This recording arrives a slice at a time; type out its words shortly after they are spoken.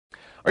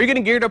Are you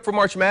getting geared up for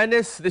March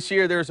Madness? This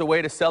year, there's a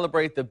way to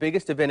celebrate the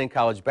biggest event in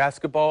college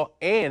basketball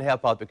and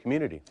help out the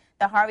community.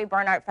 The Harvey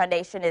Bernhardt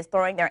Foundation is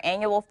throwing their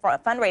annual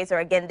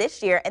fundraiser again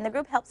this year, and the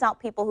group helps out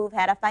people who've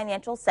had a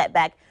financial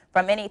setback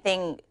from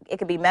anything. It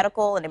could be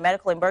medical and a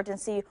medical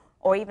emergency,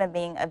 or even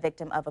being a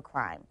victim of a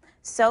crime.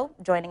 So,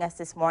 joining us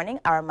this morning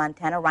are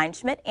Montana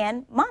Reinschmidt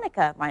and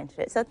Monica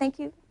Reinschmidt. So, thank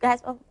you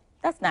guys. Oh,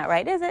 that's not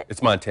right, is it?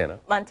 It's Montana.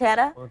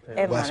 Montana?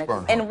 And West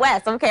Bernhardt. And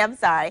West. Okay, I'm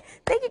sorry.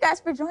 Thank you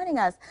guys for joining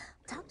us.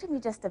 Talk to me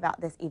just about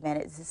this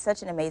event. It's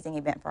such an amazing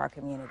event for our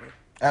community.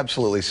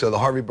 Absolutely. So the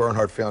Harvey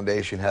Bernhardt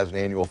Foundation has an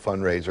annual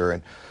fundraiser,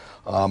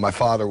 and my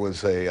father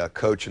was a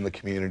coach in the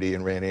community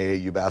and ran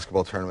AAU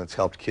basketball tournaments,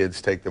 helped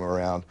kids, take them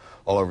around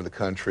all over the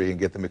country and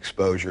get them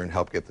exposure and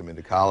help get them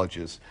into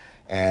colleges.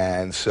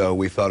 And so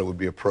we thought it would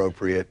be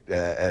appropriate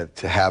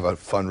to have a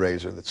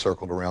fundraiser that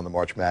circled around the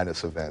March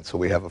Madness event. So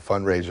we have a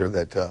fundraiser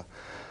that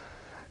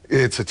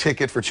it's a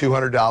ticket for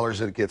 $200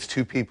 that gets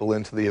two people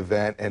into the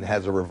event and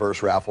has a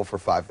reverse raffle for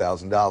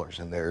 $5,000.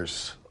 And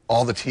there's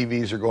all the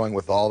TVs are going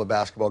with all the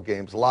basketball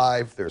games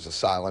live. There's a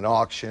silent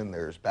auction.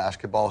 There's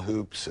basketball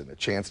hoops and a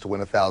chance to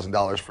win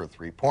 $1,000 for a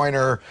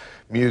three-pointer,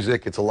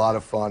 music. It's a lot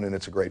of fun, and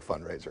it's a great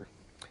fundraiser.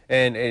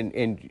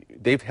 And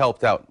they've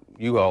helped out.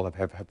 You all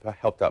have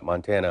helped out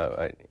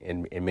Montana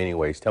in many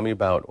ways. Tell me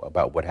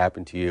about what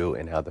happened to you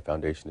and how the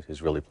foundation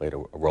has really played a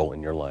role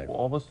in your life. Well,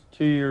 almost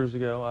 2 years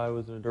ago, I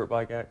was in a dirt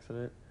bike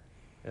accident,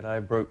 and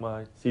I broke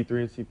my C3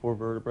 and C4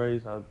 vertebrae.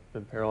 I've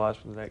been paralyzed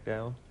from the neck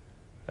down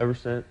ever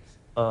since.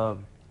 While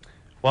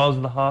I was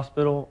in the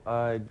hospital,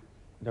 I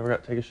never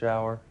got to take a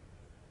shower,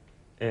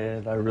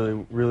 and I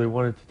really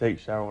wanted to take a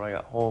shower when I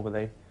got home, and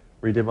they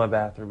redid my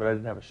bathroom, but I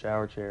didn't have a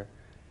shower chair.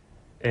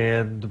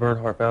 And the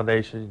Bernhardt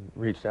Foundation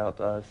reached out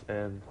to us,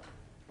 and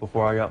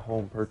before I got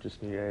home,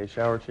 purchased me a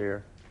shower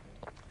chair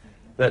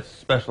that's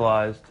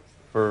specialized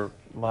for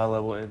my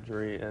level of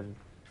injury and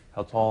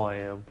how tall I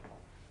am.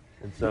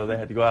 And so they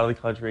had to go out of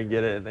the country and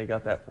get it, and they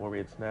got that for me.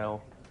 It's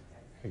now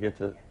I get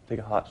to take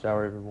a hot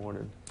shower every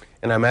morning.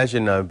 And I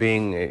imagine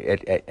being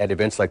at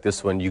events like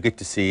this one, you get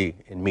to see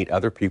and meet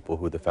other people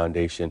who the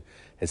foundation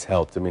has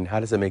helped. I mean, how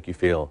does that make you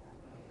feel?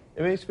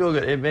 It makes me feel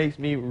good. It makes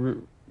me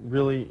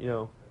really,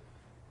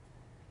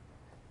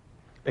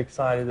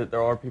 excited that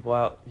there are people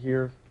out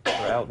here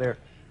or out there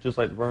just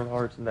like the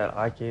Bernhardts, and that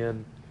I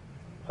can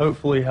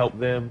hopefully help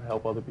them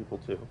help other people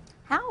too.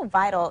 How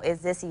vital is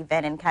this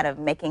event in kind of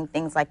making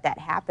things like that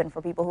happen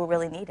for people who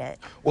really need it?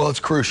 Well, it's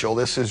crucial.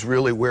 This is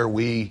really where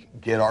we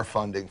get our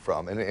funding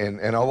from,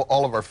 and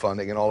all of our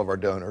funding and all of our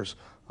donors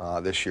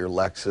this year,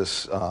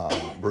 Lexus,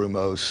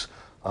 Brumos,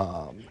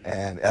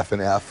 and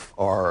F&F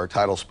are our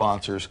title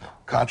sponsors.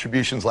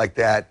 Contributions like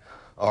that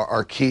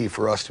are key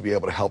for us to be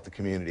able to help the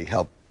community,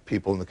 help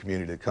people in the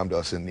community that come to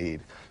us in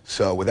need.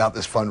 So without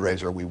this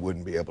fundraiser, we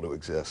wouldn't be able to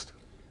exist.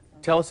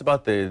 Tell us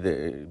about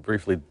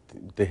briefly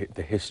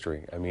the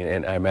history. I mean,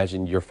 and I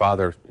imagine your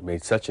father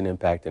made such an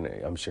impact, and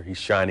I'm sure he's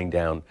shining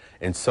down.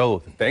 And so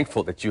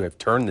thankful that you have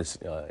turned this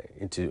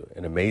into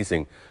an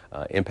amazing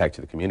impact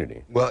to the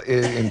community. Well,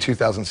 in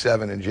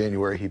 2007, in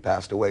January, he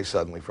passed away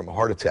suddenly from a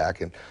heart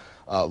attack, and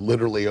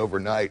literally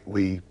overnight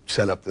we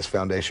set up this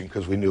foundation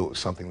because we knew it was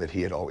something that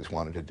he had always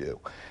wanted to do.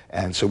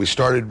 And so we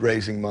started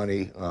raising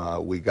money.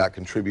 We got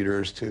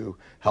contributors to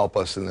help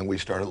us, and then we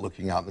started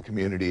looking out in the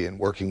community and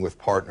working with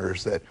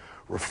partners that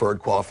referred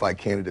qualified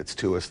candidates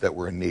to us that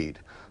were in need.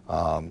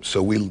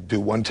 So we do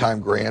one-time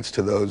grants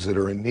to those that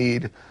are in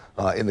need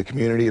in the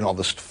community, and all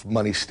this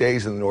money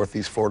stays in the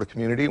Northeast Florida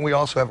community. And we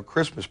also have a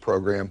Christmas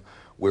program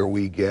where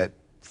we get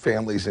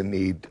families in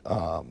need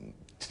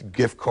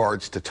gift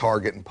cards to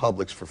Target and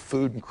Publix for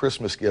food and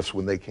Christmas gifts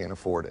when they can't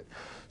afford it.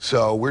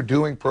 So we're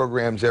doing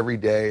programs every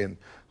day, and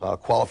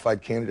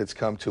qualified candidates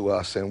come to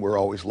us, and we're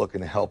always looking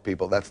to help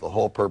people. That's the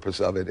whole purpose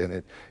of it,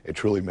 and it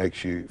truly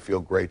makes you feel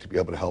great to be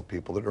able to help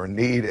people that are in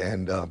need,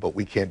 and but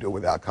we can't do it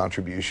without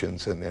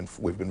contributions, and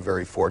we've been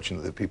very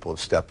fortunate that people have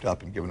stepped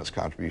up and given us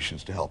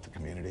contributions to help the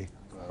community.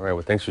 All right,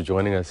 well, thanks for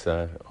joining us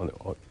on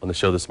the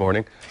show this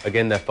morning.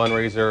 Again, that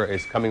fundraiser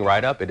is coming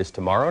right up. It is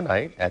tomorrow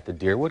night at the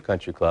Deerwood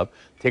Country Club.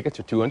 Tickets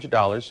are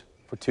 $200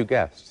 for 2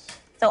 guests.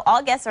 So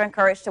all guests are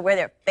encouraged to wear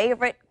their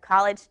favorite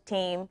college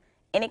team,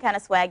 any kind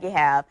of swag you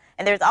have.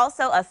 And there's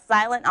also a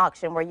silent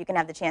auction where you can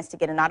have the chance to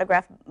get an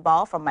autographed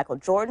ball from Michael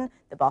Jordan,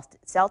 the Boston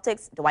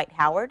Celtics, Dwight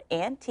Howard,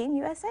 and Team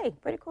USA.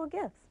 Pretty cool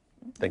gifts.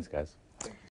 Thanks, guys.